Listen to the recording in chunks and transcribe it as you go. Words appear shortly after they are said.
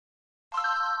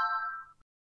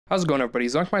How's it going, everybody?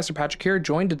 Meister Patrick here,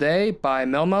 joined today by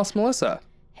Melmouse Melissa.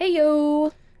 Hey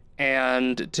yo!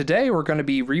 And today we're going to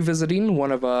be revisiting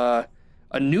one of a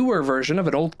newer version of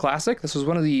an old classic. This was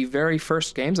one of the very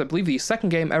first games, I believe the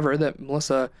second game ever that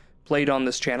Melissa played on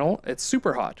this channel. It's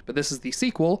SUPERHOT, but this is the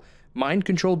sequel, Mind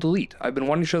Control Delete. I've been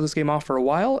wanting to show this game off for a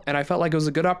while, and I felt like it was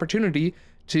a good opportunity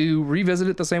to revisit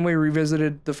it the same way we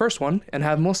revisited the first one and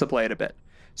have Melissa play it a bit.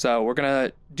 So we're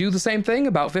gonna do the same thing,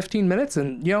 about 15 minutes,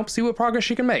 and, you know, see what progress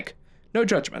she can make. No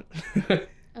judgment.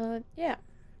 Yeah.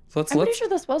 So I'm pretty sure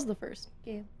this was the first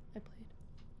game I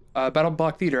played. Battle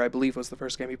Block Theater, I believe, was the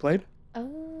first game you played.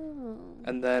 Oh.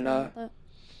 And then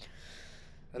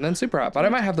SUPERHOT, but I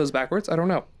might have those backwards. I don't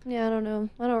know. Yeah, I don't know.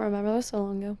 I don't remember. That was so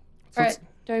long ago. All right.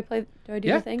 Do I do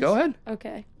the things? Go ahead.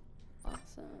 Okay.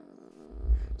 Awesome.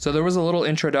 So there was a little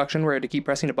introduction where I had to keep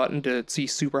pressing a button to see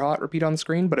SUPERHOT repeat on the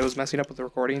screen, but it was messing up with the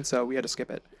recording, so we had to skip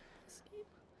it.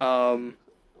 Oh,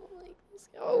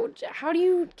 how do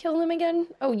you kill them again?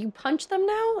 Oh, you punch them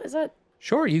now? Is that...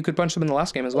 Sure, you could punch them in the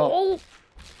last game as well. Oh.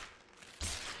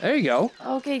 There you go.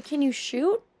 Okay, can you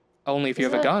shoot? Only if you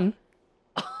have a gun.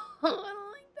 I don't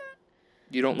like that.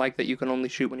 You don't like that you can only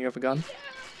shoot when you have a gun?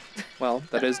 Well,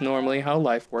 that is normally how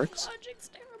life works. Logic's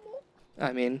terrible.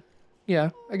 I mean,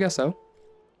 yeah, I guess so.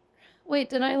 Wait,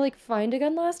 did I, like, find a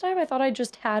gun last time? I thought I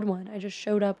just had one. I just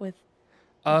showed up with...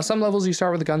 Some levels you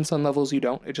start with a gun, some levels you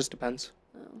don't. It just depends.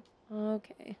 Oh,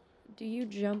 okay. Do you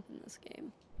jump in this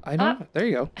game? I don't know. There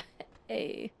you go.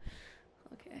 Hey.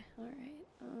 Okay, alright.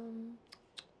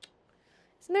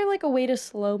 Isn't there, like, a way to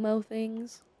slow-mo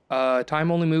things?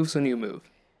 Time only moves when you move.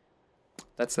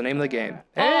 That's the name of the game.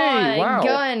 Hey, wow.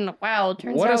 Gun. Wow,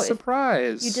 turns out what a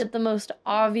surprise. you did the most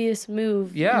obvious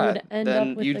move. Yeah, you would end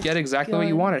then up with you'd get exactly gun. what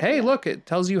you wanted. Hey, look, it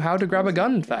tells you how to grab a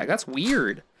gun, in fact. That's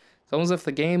weird. It's almost as if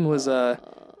the game was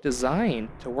designed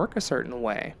to work a certain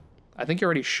way. I think you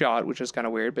already shot, which is kind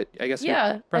of weird, but I guess you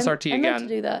press RT again. I meant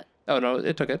to do that. Oh, no,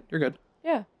 it took it. You're good.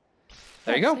 Yeah.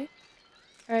 There you go. See?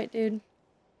 All right, dude.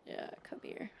 Yeah, come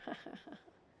here.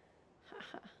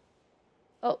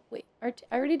 Oh, wait. RT.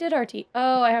 I already did RT.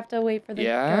 Oh, I have to wait for the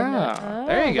gun. Yeah,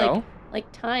 there you go.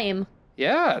 Like time.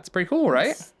 Yeah, it's pretty cool,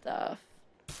 right? Stuff.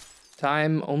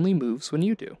 Time only moves when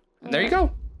you do. And there you go.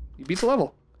 You beat the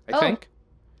level, I think.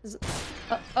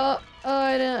 I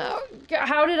don't know.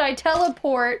 How did I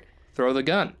teleport? Throw the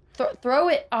gun. Throw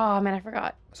it. Oh, man, I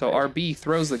forgot. So RB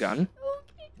throws the gun.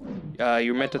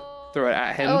 You're meant to throw it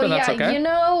at him, oh, but that's yeah, okay. You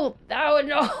know, that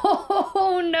would...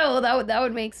 Oh, no, that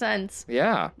would make sense.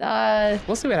 Yeah.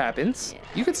 We'll see what happens. Yeah.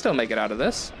 You could still make it out of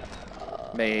this.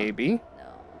 Maybe. No.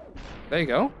 There you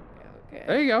go. Okay.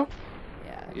 There you go.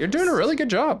 Yeah. You're doing a really good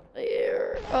job.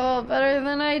 Oh, better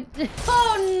than I did.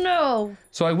 Oh, no.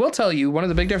 So I will tell you, one of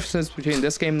the big differences between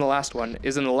this game and the last one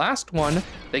is in the last one,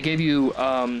 they gave you,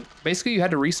 basically you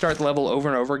had to restart the level over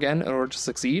and over again in order to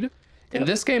succeed. In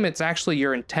this game, it's actually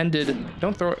your intended...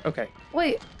 Don't throw it. Okay.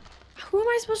 Wait. Who am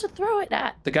I supposed to throw it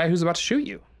at? The guy who's about to shoot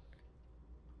you.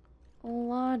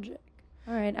 Logic.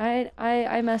 All right.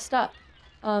 I messed up.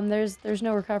 There's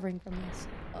no recovering from this.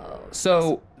 Oh.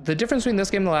 So the difference between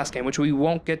this game and the last game, which we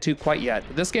won't get to quite yet,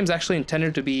 this game's actually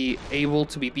intended to be able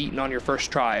to be beaten on your first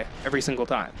try every single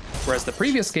time. Whereas the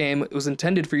previous game, it was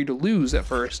intended for you to lose at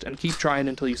first and keep trying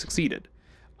until you succeeded.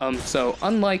 So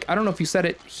unlike, I don't know if you said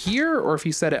it here or if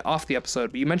you said it off the episode,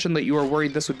 but you mentioned that you were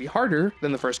worried this would be harder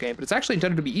than the first game, but it's actually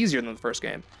intended to be easier than the first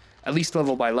game, at least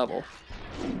level by level.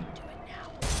 Do it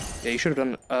now. Yeah, you should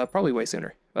have done probably way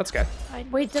sooner. That's good.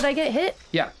 Wait, did I get hit?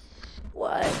 Yeah.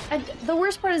 What? The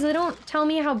worst part is they don't tell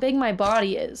me how big my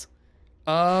body is.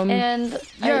 And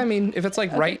yeah, I mean, if it's like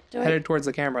headed towards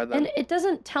the camera, then and it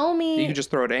doesn't tell me. You can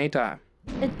just throw it anytime.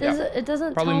 It doesn't. It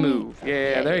doesn't probably tell move. Me.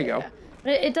 Yeah, there you go.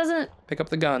 But it doesn't... Pick up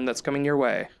the gun that's coming your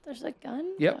way. There's a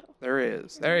gun? Yep, there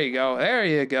is. There you go. There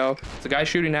you go. It's a guy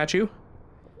shooting at you.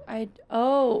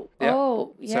 Oh, yeah.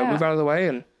 So move out of the way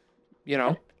and, you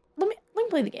know. Let me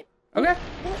play the game. Okay.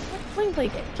 Let me play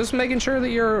the game. Just making sure that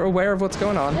you're aware of what's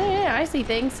going on. Yeah, I see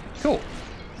things. Cool.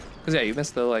 Because, yeah, you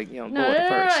missed the, like, bullet no,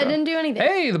 first. No, I didn't do anything.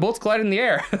 Hey, the bullets collided in the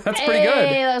air. That's pretty good.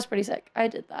 Hey, that was pretty sick. I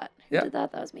did that. Who did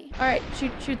that? That was me. All right,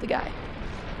 shoot the guy.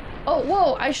 Oh,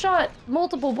 whoa, I shot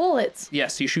multiple bullets.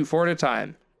 Yes, you shoot 4 at a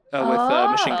time with a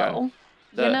machine gun.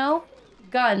 You know?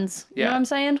 Guns. You know what I'm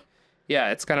saying? Yeah,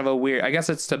 it's kind of a weird... I guess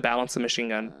it's to balance the machine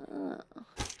gun.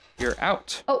 You're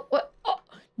out. Oh, what? Oh,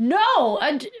 no!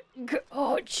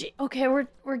 Oh, gee. Okay,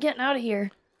 we're getting out of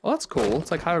here. Well, that's cool. It's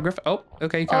like hieroglyphic. Oh,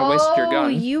 okay, you kind of wasted your gun. Oh,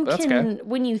 you can...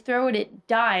 When you throw it, it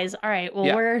dies. All right,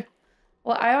 well,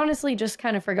 Well, I honestly just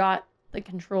kind of forgot the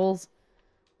controls.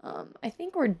 I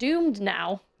think we're doomed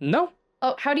now. No.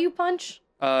 Oh, how do you punch?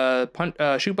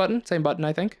 Shoot button, same button,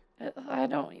 I think. I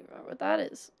don't even remember what that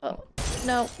is. Oh,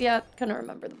 no. Yeah, couldn't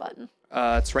remember the button.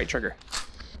 It's right trigger.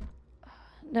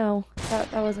 No,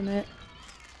 that wasn't it.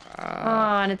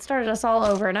 And it started us all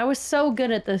over, and I was so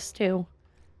good at this too.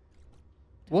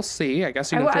 We'll see. I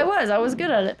guess you can I was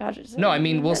good at it, Patrick. No, I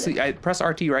mean, we'll see. I press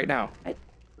RT right now.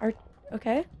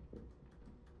 Okay.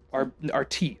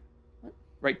 RT. What?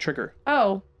 Right trigger.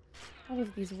 Oh. All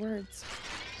of these words.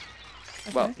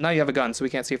 Okay. Well, now you have a gun, so we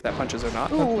can't see if that punches or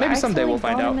not. Ooh, But maybe someday we'll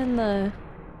find out. I got him in the...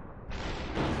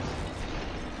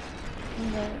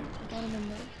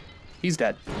 He's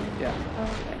dead. Yeah. Oh,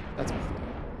 okay. That's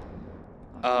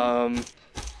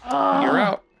You're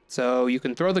out. So you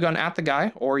can throw the gun at the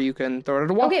guy, or you can throw it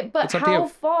at a wall. Okay, but it's up to how you.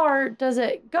 far does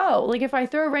it go? Like, if I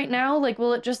throw it right now, like,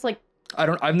 will it just, like...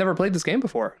 I've never played this game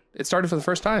before. It started for the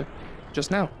first time.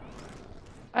 Just now.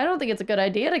 I don't think it's a good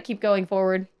idea to keep going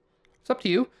forward. It's up to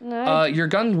you. No. Your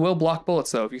gun will block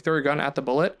bullets, though. If you throw your gun at the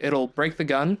bullet, it'll break the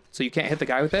gun, so you can't hit the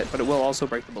guy with it, but it will also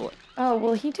break the bullet. Oh,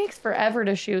 well, he takes forever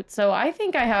to shoot, so I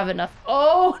think I have enough.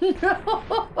 Oh,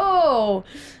 no!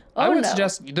 I would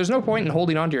suggest, there's no point in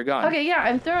holding onto your gun. Okay, yeah,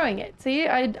 I'm throwing it. See,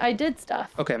 I did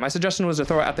stuff. Okay, my suggestion was to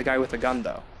throw it at the guy with the gun,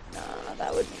 though.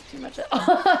 That would be too much.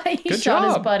 He Good shot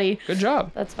job. his buddy. Good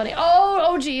job. That's funny.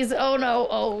 Oh, geez. Oh, no.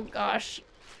 Oh, gosh.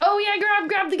 Oh, yeah,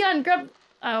 grab the gun.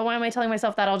 Why am I telling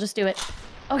myself that? I'll just do it.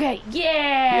 Okay,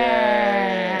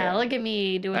 yeah. Look at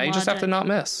me doing Now you just have to not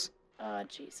miss. Oh,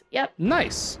 jeez. Yep.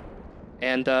 Nice.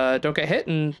 And don't get hit,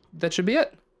 and that should be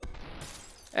it.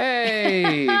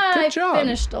 Hey, good job. I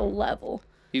finished a level.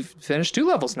 You've finished 2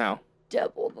 levels now.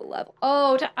 Double the level.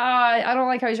 Oh, I don't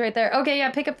like how he's right there. Okay, yeah,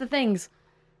 pick up the things.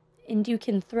 And you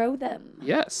can throw them.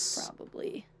 Yes.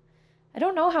 Probably. I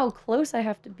don't know how close I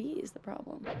have to be is the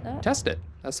problem. Test it.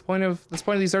 That's the point of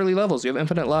these early levels. You have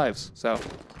infinite lives. So,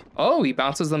 oh, he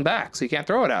bounces them back, so you can't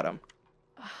throw it at him.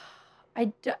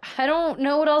 I don't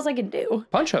know what else I can do.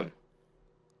 Punch him.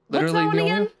 What's that one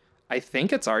again? I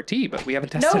think it's RT, but we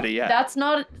haven't tested it yet. That's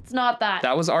not. It's not that.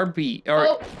 That was RB,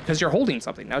 or because you're holding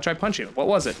something. Now try punching. What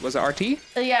was it? Was it RT?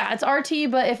 Yeah, it's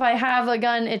RT, but if I have a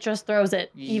gun, it just throws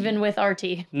it, even with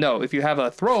RT. No, if you have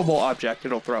a throwable object,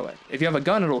 it'll throw it. If you have a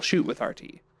gun, it'll shoot with RT.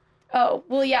 Oh,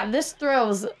 well, yeah, this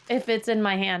throws if it's in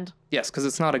my hand. Yes, because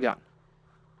it's not a gun.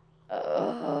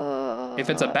 If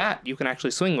it's a bat, you can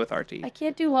actually swing with RT. I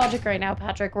can't do logic right now,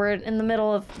 Patrick. We're in the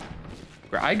middle of...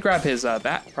 I'd grab his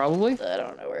bat, probably. I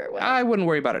don't know where it went. I wouldn't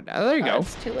worry about it now. There you go.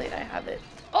 It's too late. I have it.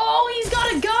 Oh, he's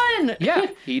got a gun! Yeah,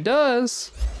 he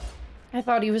does. I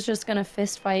thought he was just gonna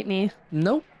fist fight me.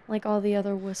 Nope. Like all the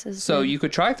other wusses. So you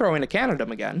could try throwing a can at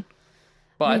him again.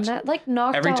 But I mean, that, like,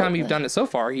 knocked every out time you've done it so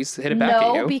far, he's hit it back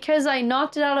at you. No, because I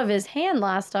knocked it out of his hand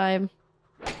last time.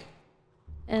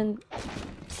 And...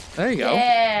 There you go.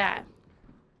 Yeah.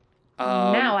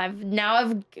 Now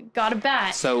I've got a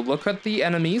bat. So look at the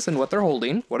enemies and what they're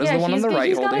holding. What is the one on the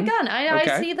right holding? He's got a gun.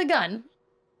 I see the gun.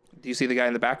 Do you see the guy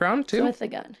in the background too? With the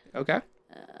gun. Okay.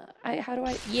 How do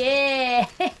I? Yeah.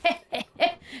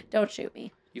 Don't shoot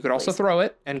me. You could also throw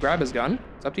it and grab his gun.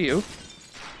 It's up to you.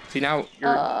 See, now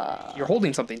you're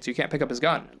holding something, so you can't pick up his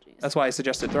gun. That's why I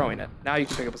suggested throwing it. Now you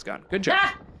can pick up his gun. Good job.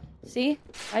 Ah! See,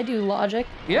 I do logic.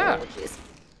 Yeah. Oh, jeez.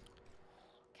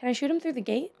 Can I shoot him through the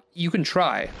gate? You can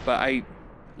try, but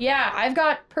Yeah, I've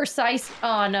got precise.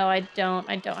 Oh no, I don't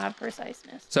have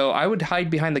preciseness. So I would hide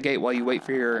behind the gate while you wait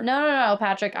for your. No,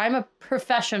 Patrick. I'm a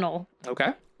professional.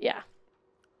 Okay. Yeah.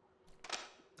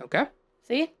 Okay.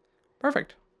 See?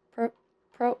 Perfect.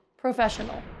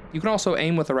 Professional. You can also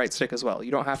aim with the right stick as well. You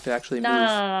don't have to actually move.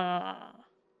 No.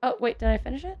 Oh wait, did I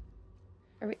finish it?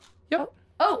 Are we? Yep.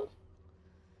 Oh.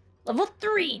 Level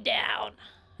 3 down.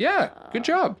 Yeah. Good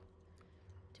job.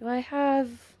 Do I have?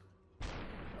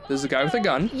 There's a guy with a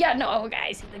gun. Yeah, no, okay,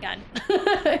 I see the gun.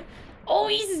 Oh,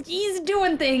 he's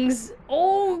doing things.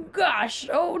 Oh gosh.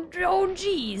 Oh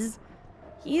geez.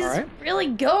 He's really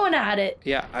going at it.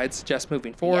 Yeah, I'd suggest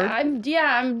moving forward. I'm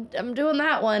doing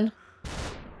that one.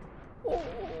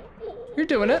 You're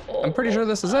doing it. I'm pretty sure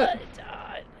this is it.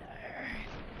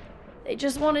 They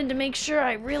just wanted to make sure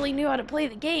I really knew how to play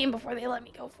the game before they let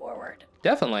me go forward.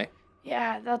 Definitely.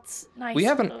 Yeah, that's nice. We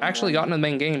haven't actually gotten to the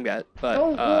main game yet, but...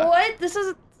 Oh, what? This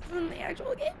isn't the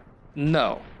actual game?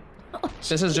 No. Oh,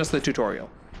 this is just the tutorial.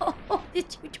 Oh, the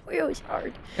tutorial is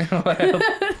hard. Well,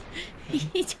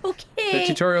 it's okay. The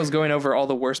tutorial's going over all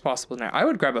the worst possible now. I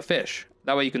would grab a fish.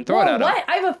 That way you can throw it at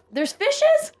him. There's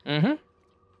fishes? Mm-hmm.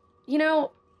 You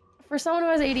know, for someone who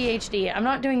has ADHD, I'm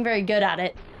not doing very good at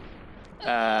it.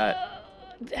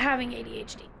 Having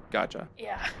ADHD. Gotcha.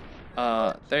 Yeah.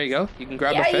 There you go. You can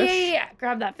grab a fish. Yeah.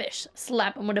 Grab that fish.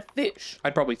 Slap him with a fish.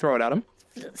 I'd probably throw it at him.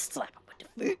 Slap him with the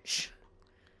fish.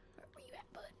 Where you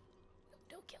at, bud?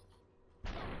 Don't kill me.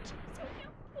 Oh, jeez.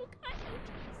 Oh, no.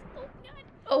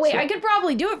 Oh, wait, So- I could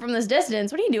probably do it from this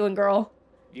distance. What are you doing, girl?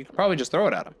 You could probably just throw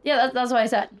it at him. Yeah, that's what I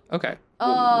said. Okay.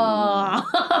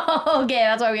 Oh, okay,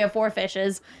 that's why we have 4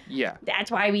 fishes. Yeah,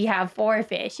 That's why we have 4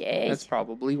 fishes. that's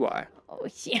probably why. Oh,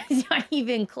 she's not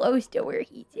even close to where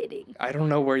he's sitting. I don't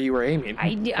know where you were aiming.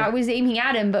 I was aiming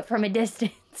at him, but from a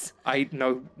distance.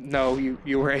 No,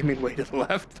 you were aiming way to the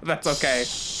left, but that's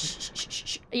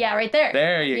okay. Yeah, right there.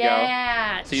 There you go.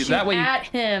 Yeah, See, shoot that way you- at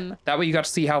him. That way you got to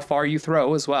see how far you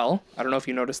throw as well. I don't know if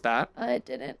you noticed that. I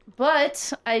didn't,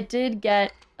 but I did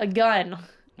get a gun.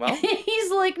 Well,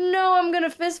 He's like, no, I'm gonna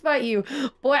fist fight you.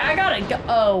 Boy, I got a gun.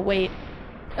 Oh, wait.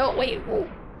 Oh, wait.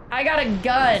 I got a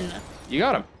gun. you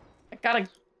got him. I got a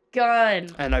gun.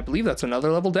 And I believe that's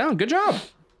another level down. Good job.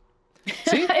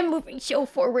 See? I'm moving so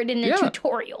forward in the Yeah.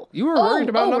 tutorial. You were worried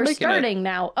about not we're making it. starting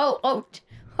now. Oh.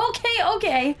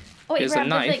 Okay. Oh, wait, Here's grab a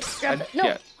the knife. thing. Grab I'd- the, no,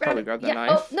 yeah, probably grab the yeah. knife.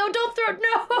 Oh, no, don't throw it.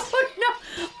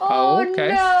 No. Oh, Okay.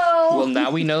 no. Well, now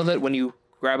we know that when you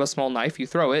grab a small knife, you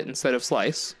throw it instead of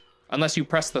slice. Unless you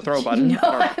press the throw button. No,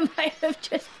 or- I might have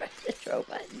just pressed the throw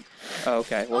button. Oh,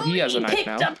 okay. Well, he has a knife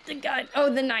now. picked up the gun. Oh,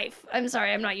 the knife. I'm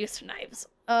sorry, I'm not used to knives.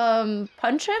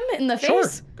 Punch him in the Sure.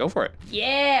 face? Go for it.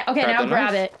 Yeah. Okay, Grab now the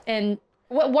grab knife. it. And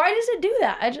why does it do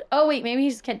that? Oh, wait, maybe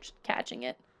he's catching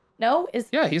it. No?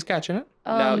 Yeah, he's catching it.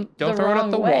 Now, don't the throw it at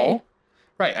wrong the way. wall.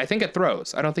 Right, I think it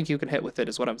throws. I don't think you can hit with it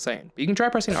is what I'm saying. But you can try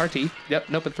pressing RT. Yep,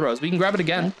 nope, it throws. But you can grab it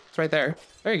again. It's right there.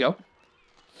 There you go.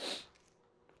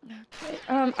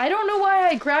 I don't know why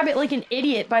I grab it like an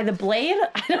idiot by the blade.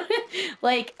 I don't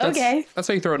like. Okay. That's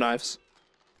how you throw knives.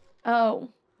 Oh,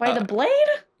 by the blade?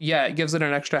 Yeah, it gives it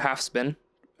an extra half spin.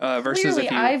 Versus Clearly,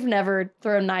 if you... I've never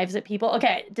thrown knives at people.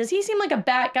 Okay, does he seem like a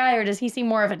bat guy or does he seem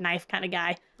more of a knife kind of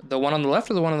guy? The one on the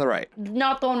left or the one on the right?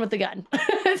 Not the one with the gun.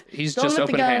 He's The one just with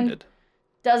the gun open-handed.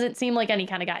 Doesn't seem like any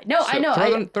kind of guy. No, So I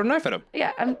know. Throw a knife at him.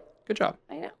 Yeah, Good job.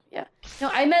 I know. Yeah. No,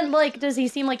 I meant like, does he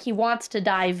seem like he wants to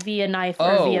die via knife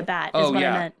or via bat? Is what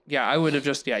yeah. I meant. Yeah, I would have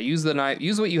just, use the knife,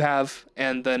 use what you have,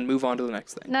 and then move on to the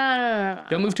next thing. No.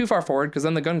 Don't move too far forward, because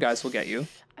then the gun guys will get you.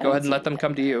 I Go don't ahead and see let them the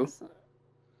come to you. guys.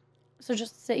 So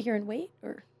just sit here and wait,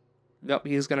 or? Yep,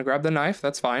 he's going to grab the knife.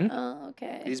 That's fine. Oh,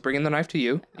 okay. He's bringing the knife to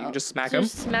you. You can just smack him.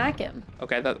 Just smack him.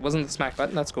 Okay, that wasn't the smack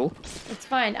button. That's cool. It's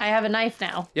fine. I have a knife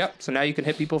now. Yep, so now you can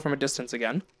hit people from a distance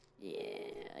again.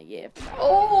 Yeah.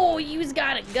 Oh, you's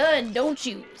got a gun, don't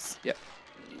you's? Yep.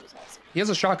 He has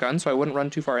a shotgun, so I wouldn't run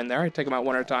too far in there. I'd take him out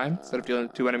one at a time instead of dealing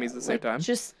with 2 enemies at the same time.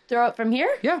 Just throw it from here?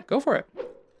 Yeah, go for it.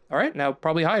 All right, now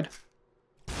probably hide.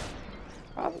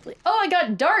 Probably. Oh, I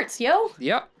got darts, yo.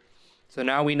 Yep. So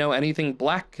now we know anything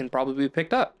black can probably be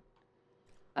picked up.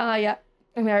 Yeah.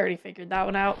 I mean, I already figured that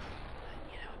one out.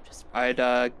 You know, just...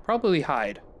 I'd probably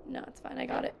hide. No, it's fine. I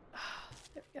got it.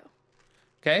 There we go.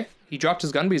 Okay, he dropped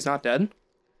his gun, but he's not dead.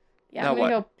 Yeah, Now I'm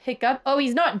gonna what? go pick up. Oh,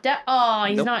 he's not dead. Oh,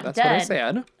 he's Nope, not that's dead. what I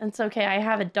said. That's okay. I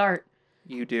have a dart.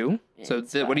 You do. So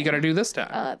It's what are you fine. gonna do this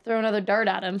time? Throw another dart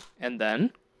at him. And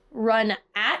then, Run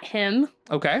at him.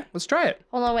 okay, let's try it.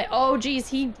 Hold on, wait. Oh, geez,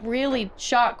 he really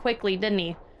shot quickly, didn't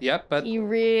he? Yep, but He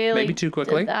really maybe too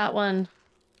quickly. did that one.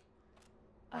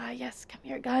 Yes, come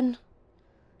here, gun.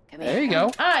 Come here. There you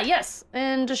gun. go. Yes,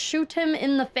 and just shoot him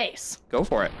in the face. Go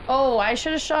for it. Oh, I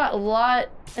should have shot a lot.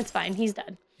 It's fine, he's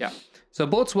dead. Yeah. So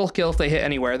bullets will kill if they hit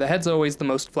anywhere. The head's always the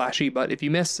most flashy, but if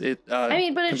you miss, it. I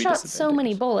mean, but can it be shot so many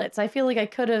disadvantageous. bullets. I feel like I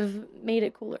could have made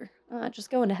it cooler. Just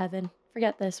go into heaven.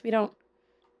 Forget this. We don't.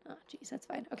 Oh, jeez, that's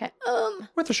fine. Okay.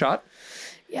 Worth a shot.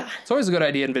 Yeah. It's always a good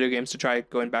idea in video games to try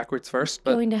going backwards first,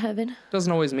 but Going to heaven. it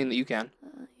doesn't always mean that you can.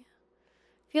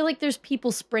 I feel like there's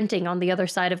people sprinting on the other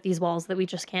side of these walls that we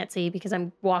just can't see because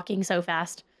I'm walking so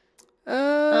fast.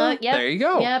 Yep. There you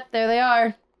go. Yep, there they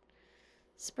are.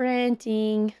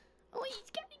 Sprinting. Oh, he's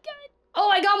got a gun. Oh,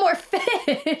 I got more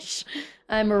fish.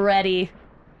 I'm ready.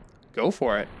 Go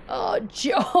for it. Oh,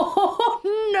 Joe,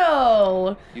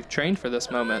 no. You've trained for this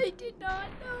moment. I did not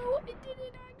know. I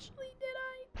didn't actually, did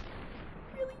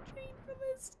I? Really trained for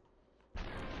this. Oh,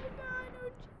 God. Oh,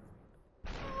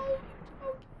 geez. Oh,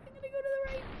 okay. I'm gonna go to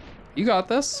the right. You got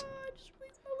this. Just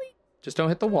really slowly. Just don't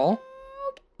hit the wall.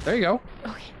 Okay. There you go.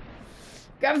 Okay.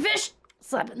 Grab a fish.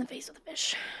 Slap in the face with a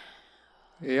fish.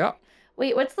 Yeah.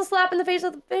 Wait, what's the slap in the face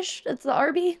with the fish? It's the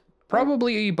RB?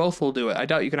 Probably both will do it. I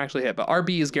doubt you can actually hit, but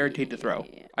RB is guaranteed to throw.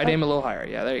 I'd aim a little higher.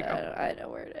 Yeah, there you go. I know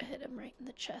where to hit him right in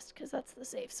the chest because that's the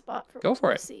safe spot for Go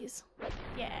for it. pussies.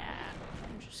 Yeah.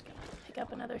 I'm just going to pick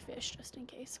up another fish just in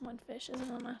case one fish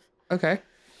isn't enough. Okay.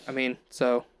 I mean,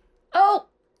 so Oh,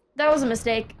 that was a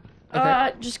mistake.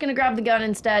 Okay. Just going to grab the gun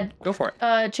instead. go for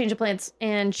it. Change of plans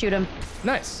and shoot him.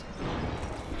 Nice.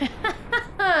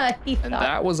 He And thought.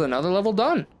 that was another level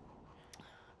done.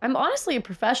 I'm honestly a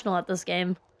professional at this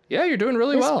game. Yeah, you're doing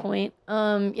really this well. point.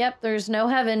 Yep, there's no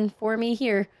heaven for me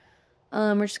here.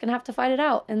 We're just gonna have to fight it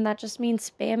out, and that just means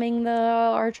spamming the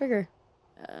R trigger.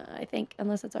 I think,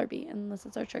 unless it's RB, unless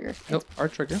it's our trigger. Nope, R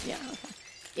trigger. Yeah, okay.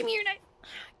 Give me your knife.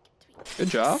 Good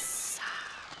job. So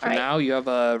right. Now you have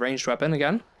a ranged weapon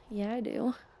again. Yeah, I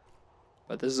do.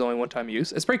 But this is only one-time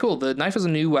use. It's pretty cool. The knife is a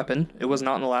new weapon. It was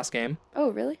not in the last game. Oh,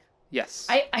 really? Yes.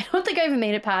 I don't think I even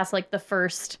made it past, like, the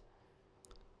first...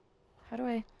 How do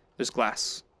I... There's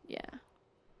glass. Yeah.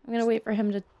 I'm gonna wait for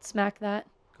him to smack that.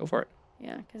 Go for it.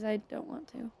 Yeah, because I don't want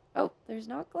to. Oh, there's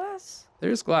not glass.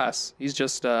 There's glass. He's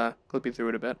just clipping through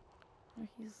it a bit. Oh,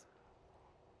 he's...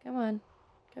 Come on.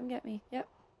 Come get me. Yep.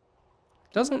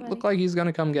 Doesn't look like he's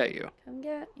gonna come get you. Come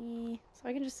get me. So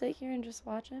I can just sit here and just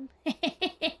watch him?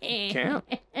 Can't.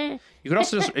 You could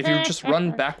also just, if you just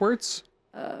run backwards.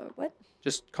 What?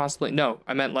 Just constantly, no,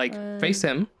 I meant like face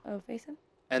him. Oh, face him?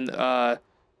 And, Just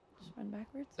run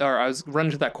backwards? or I was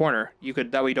running to that corner. You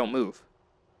could, that way you don't move.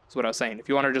 That's what I was saying. If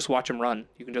you want to just watch him run,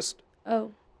 you can just, Oh.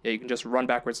 yeah, you can just run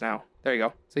backwards now. There you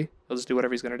go. See? He'll just do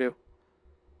whatever he's gonna do.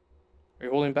 Are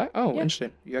you holding back? Oh, Yep.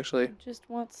 interesting. You actually, He just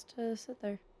wants to sit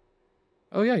there.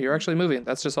 oh yeah, you're actually moving.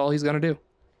 That's just all he's gonna do.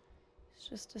 He's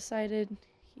just decided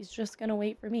he's just gonna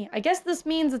wait for me. I guess this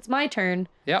means it's my turn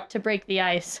Yep. to break the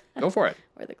ice. Go for it.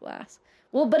 Or the glass.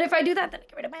 Well, but if I do that, then I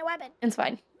get rid of my weapon. It's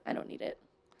fine. I don't need it.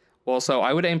 Well, so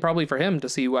I would aim probably for him to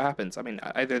see what happens. I mean,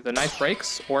 either the knife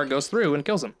breaks or it goes through and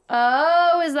kills him.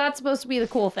 Oh, is that supposed to be the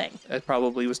cool thing? It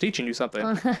probably was teaching you something.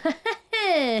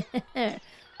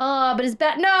 Oh, but his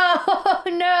bat. No,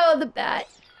 no, the bat.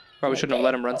 Probably shouldn't have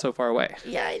let him run so far away.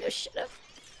 Yeah, I just should have.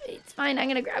 It's fine. I'm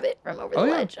gonna grab it from over Oh, the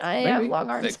yeah. ledge. I Maybe. have long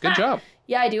arms. Good job.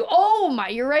 Yeah, I do. Oh my,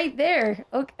 you're right there.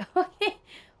 Okay, okay,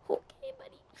 okay,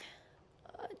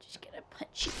 buddy. Just gonna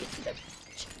punch you into the.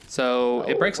 So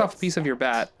it breaks off a what's piece of your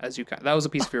bat as you that was a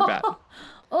piece of your bat.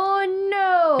 Oh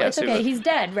no! Yeah, it's so okay. He's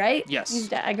dead, right? Yes. He's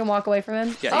dead. I can walk away from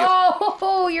him. Yeah,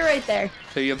 Oh, you're right there.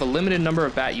 So you have a limited number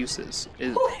of bat uses.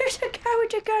 Oh, there's a guy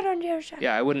with a gun on the other side.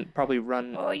 Yeah, I wouldn't probably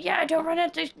run. Oh yeah, don't run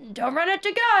at the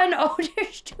gun. Oh,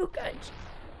 there's two guns.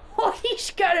 Oh,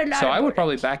 he's got a lot. So of I would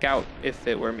probably bullets. back out if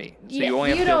it were me. So Yeah, you only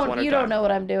have to deal with one at a You time. don't know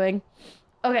what I'm doing.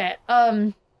 Okay.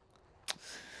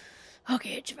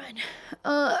 Okay, it's fine.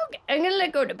 Okay, I'm gonna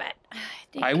let go of the bat.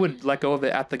 I would let go of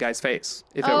it at the guy's face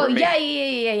if it were me.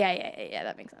 Yeah.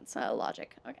 That makes sense.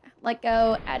 Logic. Okay. Let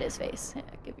go at his face.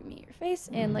 Give me your face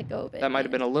and let go of it. That might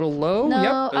have been a little low. No,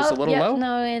 Yep, it was a little low.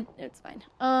 No, it's fine.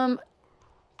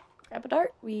 Grab a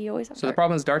dart. We always have. So the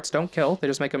problem is darts don't kill. They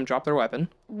just make them drop their weapon.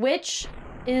 Which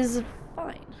is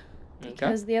fine Okay.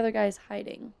 because the other guy's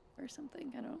hiding or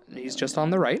something. I don't. He's just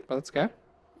on the right, but that's okay.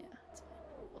 Yeah, it's fine.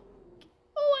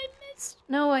 Oh, I missed.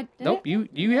 No, I didn't. Nope,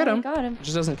 you hit I him. got him. It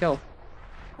just doesn't kill.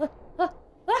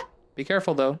 Be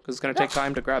careful though, because it's gonna take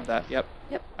time to grab that. Yep.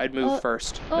 Yep. I'd move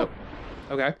first. oh. Nope.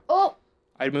 Okay. Oh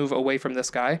I'd move away from this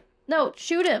guy. no!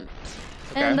 Shoot him,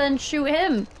 Okay. and then shoot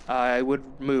him. I would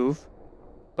move,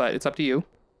 but it's up to you.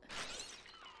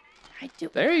 I do.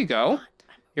 There you go.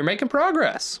 You're making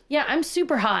progress. Yeah, I'm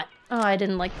super hot. Oh, I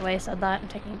didn't like the way I said that. I'm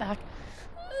taking it back.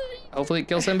 Hopefully it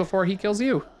kills him before he kills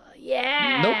you.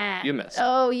 Yeah. Nope, you missed.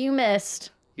 Oh, you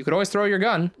missed. You could always throw your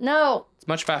gun. No, It's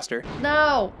much faster.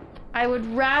 no. I would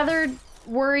rather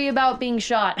worry about being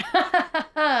shot.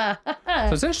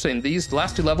 So it's interesting. These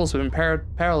last two levels have been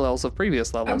parallels of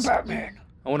previous levels. Batman.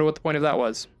 I wonder what the point of that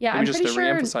was. Yeah, Maybe I'm just pretty to sure-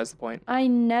 re-emphasize the point. I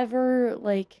never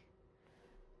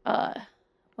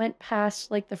went past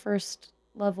like the first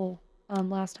level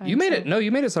last time. You made so- it. No,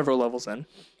 you made it several levels in.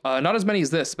 Not as many as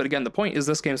this, but again, the point is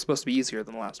this game's supposed to be easier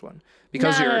than the last one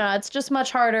because no, you're. no, it's just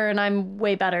much harder, and I'm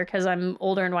way better because I'm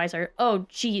older and wiser. Oh,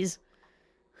 jeez.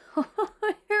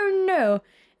 Oh no,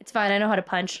 it's fine. I know how to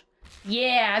punch.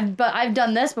 Yeah, but I've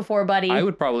done this before, buddy. I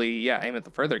would probably aim at the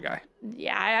further guy.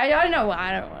 Yeah, I don't know what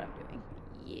I'm doing.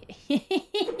 Yeah.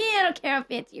 I don't care how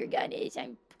fancy your gun is.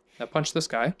 Now punch this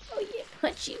guy. Oh yeah,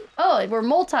 punch you. Oh, we're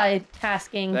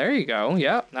multitasking. There you go.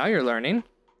 Yeah, now you're learning.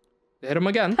 Hit him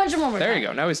again. Punch him one more There time. you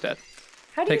go. Now he's dead.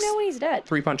 How do you Takes- know when he's dead?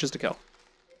 3 punches to kill.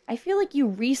 I feel like you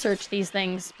research these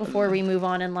things before we move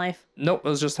on in life. Nope, that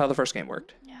was just how the first game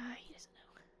worked. Yeah, he doesn't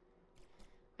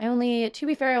know. To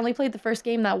be fair, I only played the first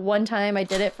game that one time. I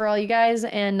did it for all you guys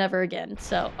and never again.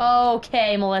 So,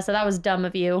 okay, Melissa, that was dumb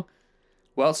of you.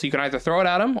 Well, so you can either throw it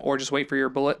at him or just wait for your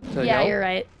bullet to Yeah, go. you're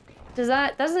right.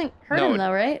 Doesn't hurt No, him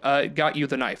though, right? It got you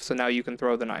the knife, so now you can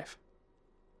throw the knife.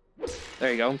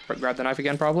 There you go. Grab the knife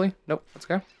again, probably. Nope, that's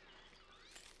okay.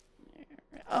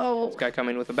 Oh, This guy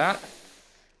coming with a bat.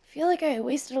 I feel like I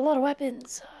wasted a lot of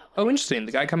weapons. Oh, interesting.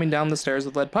 The guy coming down the stairs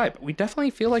with lead pipe. We definitely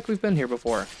feel like we've been here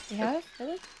before. You have?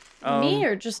 Really? Um, Me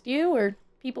or just you or?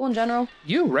 people in general?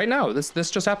 You, right now.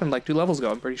 This just happened like 2 levels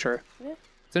ago, I'm pretty sure. Yeah.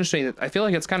 It's interesting. That I feel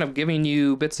like it's kind of giving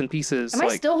you bits and pieces. Am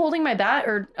I still holding my bat?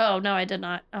 Or oh no, I did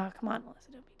not. Oh, come on,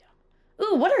 Melissa, don't be dumb.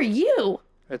 Ooh, what are you?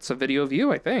 It's a video of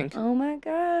you, I think. Oh my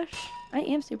gosh. I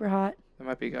am super hot. There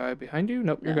might be a guy behind you.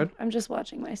 Nope, you're good. I'm just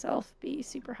watching myself be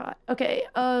super hot. Okay,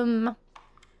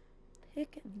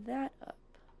 pick that up.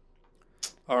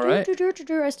 All right.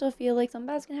 I still feel like something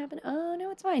bad's gonna happen. Oh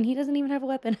no, it's fine. He doesn't even have a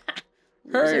weapon.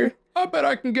 Hey, I bet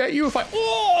I can get you if I...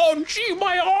 Oh, gee,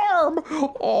 my arm!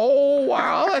 Oh,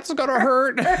 wow, that's gonna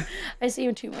hurt. I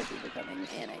see 2 more people coming,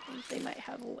 and I think they might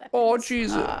have a weapon. Oh,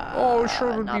 Jesus. Oh,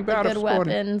 sure would be bad if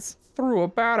someone threw a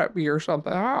bat at me or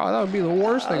something. Oh, that would be the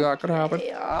worst thing that could happen.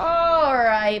 All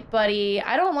right, buddy.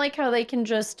 I don't like how they can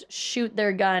just shoot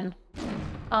their gun.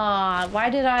 Why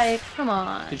did I... Come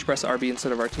on. Did you press RB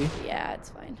instead of RT? Yeah,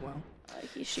 it's fine. Wow.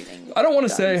 He's shooting. I don't want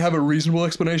to say I have a reasonable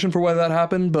explanation for why that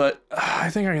happened, but I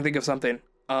think I can think of something.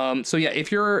 So yeah,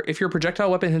 if your projectile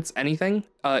weapon hits anything,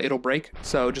 it'll break.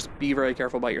 So just be very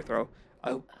careful about your throw.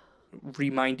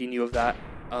 Reminding you of that.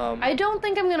 I don't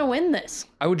think I'm gonna win this.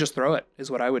 I would just throw it,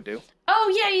 is what I would do.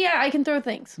 Oh yeah, I can throw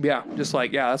things. Yeah, just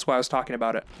like, yeah, that's why I was talking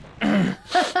about it.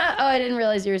 Oh, I didn't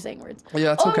realize you were saying words. Yeah,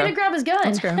 that's okay. I'm gonna grab his gun.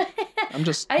 That's okay. I'm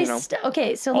just, you know,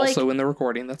 okay, so also in the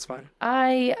recording, that's fine.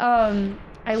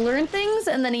 I learn things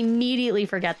and then immediately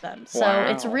forget them. So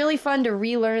it's really fun to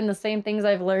relearn the same things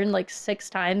I've learned like 6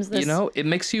 times this. You know, it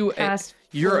makes you,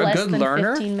 you're a good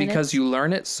learner because you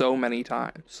learn it so many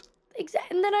times.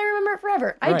 Exactly, and then I remember it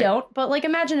forever. Right. I don't, but like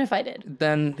imagine if I did.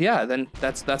 Then yeah, then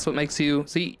that's what makes you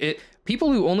see it.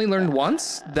 People who only learn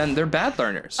once, then they're bad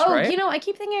learners. Oh, right? You know, I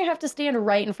keep thinking I have to stand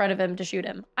right in front of him to shoot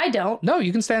him. I don't. No,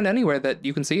 you can stand anywhere that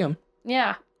you can see him.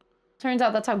 Yeah, turns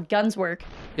out that's how guns work.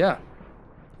 Yeah.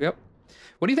 Yep.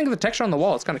 What do you think of the texture on the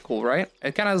wall? It's kind of cool, right?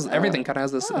 It kind of has everything. Kind of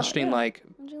has this interesting like.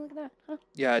 Would you look at that? Huh?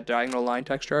 Yeah, diagonal line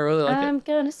texture. I really like it. I'm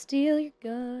gonna steal your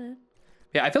gun.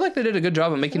 Yeah, I feel like they did a good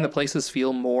job of making the places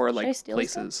feel more like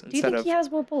places instead of. Do you think he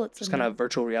has more bullets? Just kind of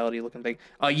virtual reality looking thing.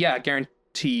 Yeah,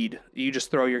 guaranteed. You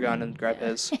just throw your gun and grab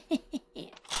his.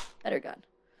 Better gun.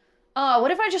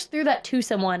 What if I just threw that to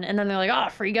someone and then they're like, "Oh,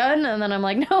 free gun," and then I'm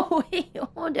like, "No, wait,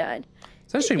 hold on."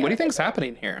 It's interesting. What do you think's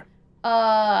happening here?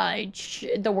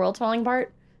 The world's falling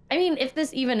apart. I mean, if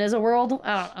this even is a world,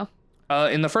 I don't know.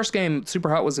 In the first game,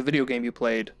 SUPERHOT was a video game you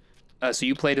played. So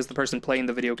you played as the person playing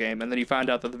the video game, and then you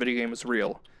found out that the video game was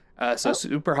real.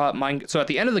 SUPERHOT mind. So at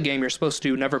the end of the game, you're supposed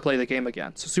to never play the game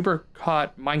again. So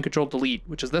SUPERHOT Mind Control Delete,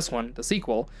 which is this one, the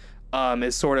sequel,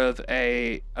 is sort of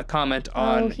a comment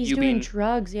on he's you doing being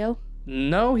drugs, yo.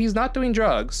 No, he's not doing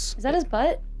drugs. Is that his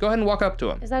butt? Go ahead and walk up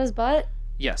to him. Is that his butt?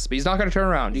 Yes, but he's not going to turn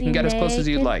around. You can get as close as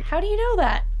you'd like. How do you know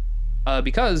that?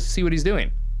 Because see what he's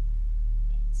doing.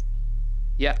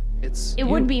 Yeah, it's. It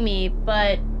would be me,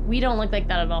 but we don't look like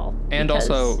that at all. And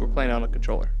also, we're playing on a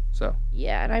controller, so.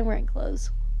 Yeah, and I'm wearing clothes.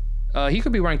 He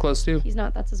could be wearing clothes too. He's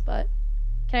not. That's his butt.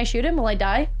 Can I shoot him? Will I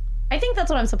die? I think that's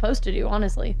what I'm supposed to do,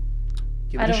 honestly.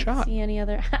 Give it a shot. I don't see any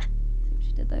other.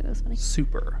 She did that. That was funny.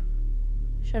 Super.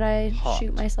 Should I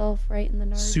shoot myself right in the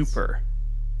nards? Super.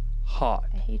 Hot.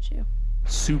 I hate you.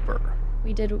 Super.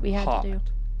 We did what we had to do.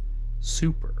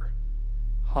 Super.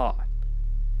 Hot.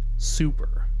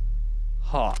 Super.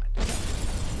 Hot.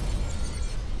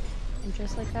 And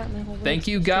just like that, my whole Thank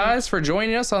you guys for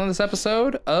joining us on this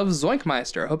episode of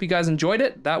Meister. Hope you guys enjoyed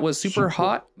it. That was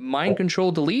SUPERHOT Mind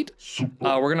Control Delete.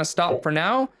 We're gonna stop for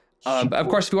now. Of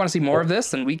course, if you want to see more of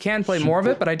this, then we can play more of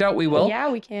it, but I doubt we will.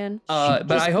 Yeah, we can. But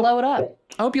just I hope blow it up.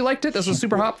 I hope you liked it. This was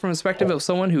SUPERHOT from the perspective of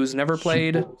someone who's never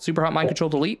played SUPERHOT Mind Control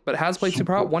Delete, but has played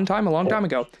SUPERHOT one time a long time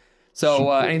ago.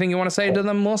 So anything you want to say to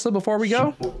them, Melissa, before we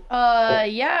go?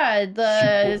 Yeah,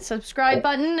 the subscribe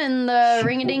button and the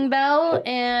ring-a-ding bell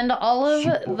and all of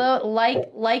the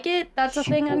like it. That's a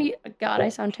thing on you. God, I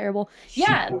sound terrible.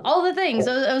 Yeah, all the things.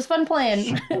 It was fun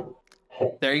playing.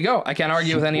 There you go. I can't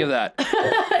argue with any of that.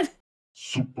 Glad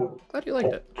you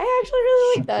liked it. I actually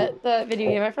really like that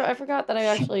video game. I forgot that I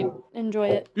actually enjoy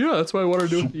it. Yeah, that's why I wanted to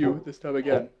do it with you this time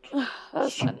again. That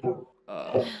was fun.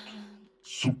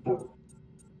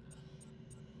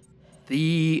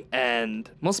 The end.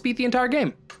 Must beat the entire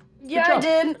game. Yeah, I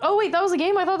did. Oh, wait, that was a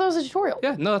game? I thought that was a tutorial.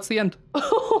 Yeah, no, that's the end.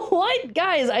 What?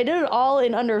 Guys, I did it all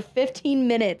in under 15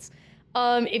 minutes.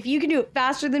 If you can do it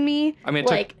faster than me, I mean,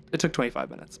 it took 25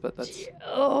 minutes, but that's...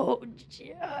 Oh,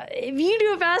 if you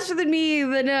do it faster than me,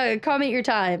 then comment your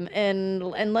time and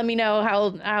let me know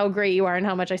how great you are and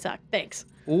how much I suck. Thanks.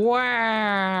 Wow,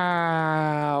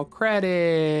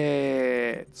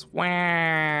 credits. Wow,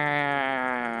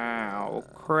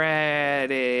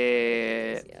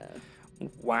 credits. Yeah.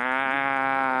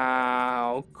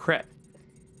 Wow, credits.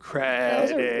 That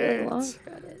was a really long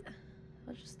credit.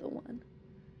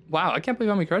 Wow, I can't believe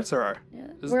how many credits there are. Yeah.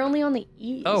 Is- We're only on the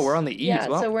E's. Oh, we're on the E's. Yeah,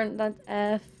 Well, so that's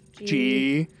F,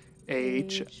 G,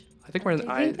 H. I think we're in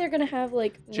I I. think they're gonna have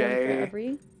like J. one for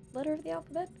every letter of the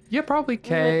alphabet. Yeah, probably With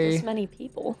this K, many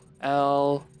people.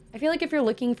 L. I feel like if you're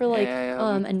looking for like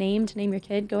a name to name your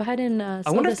kid, go ahead and I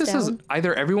slow wonder if this this is down.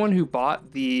 either everyone who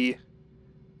bought the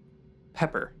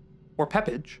pepper, or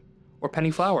Peppage, or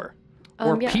Penny Flower,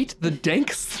 or Yeah. Pete the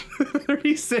Danks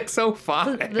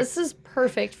 3605. This is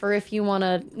perfect for if you want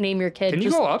to name your kid. Can you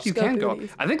Just- go up? just You can through go up.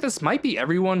 these. I think this might be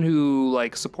everyone who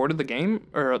like supported the game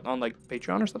or on like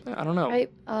Patreon or something. I don't know. Right,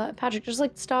 Patrick, just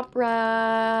like stop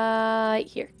right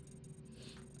here.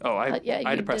 Oh, I Yeah,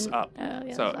 had to you press didn't- up. yeah, So,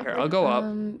 that's here, awkward. I'll go up.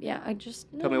 Yeah, I just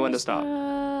Tell me when to stop.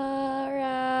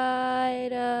 Right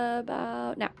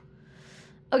about now.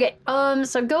 Okay,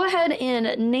 so go ahead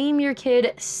and name your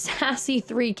kid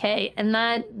Sassy3K, and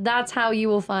that's how you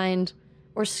will find,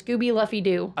 or Scooby Luffy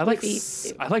Doo. I like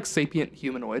sapient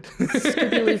humanoid.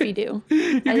 Scooby Luffy Doo.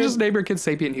 You can just name your kid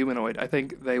sapient humanoid. I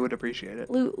think they would appreciate it.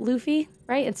 Luffy,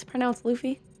 right? It's pronounced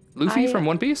Luffy. Luffy from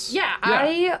One Piece? Yeah,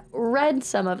 I read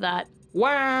some of that.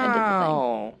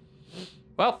 Wow.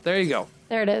 Well, there you go.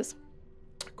 There it is.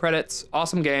 Credits.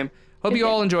 Awesome game. Hope Good you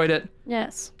all game. enjoyed it.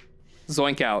 Yes.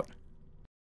 Zoink out.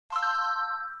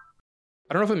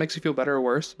 I don't know if it makes you feel better or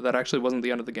worse, but that actually wasn't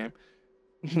the end of the game.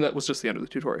 That was just the end of the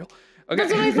tutorial. Okay.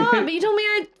 That's what I thought, but you told me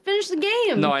I'd finish the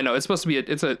game. No, I know. It's supposed to be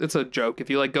it's a joke. If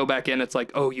you like go back in, it's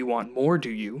like, oh, you want more,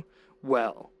 do you?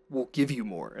 Well, we'll give you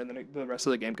more, and then the rest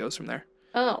of the game goes from there.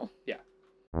 Oh. Yeah.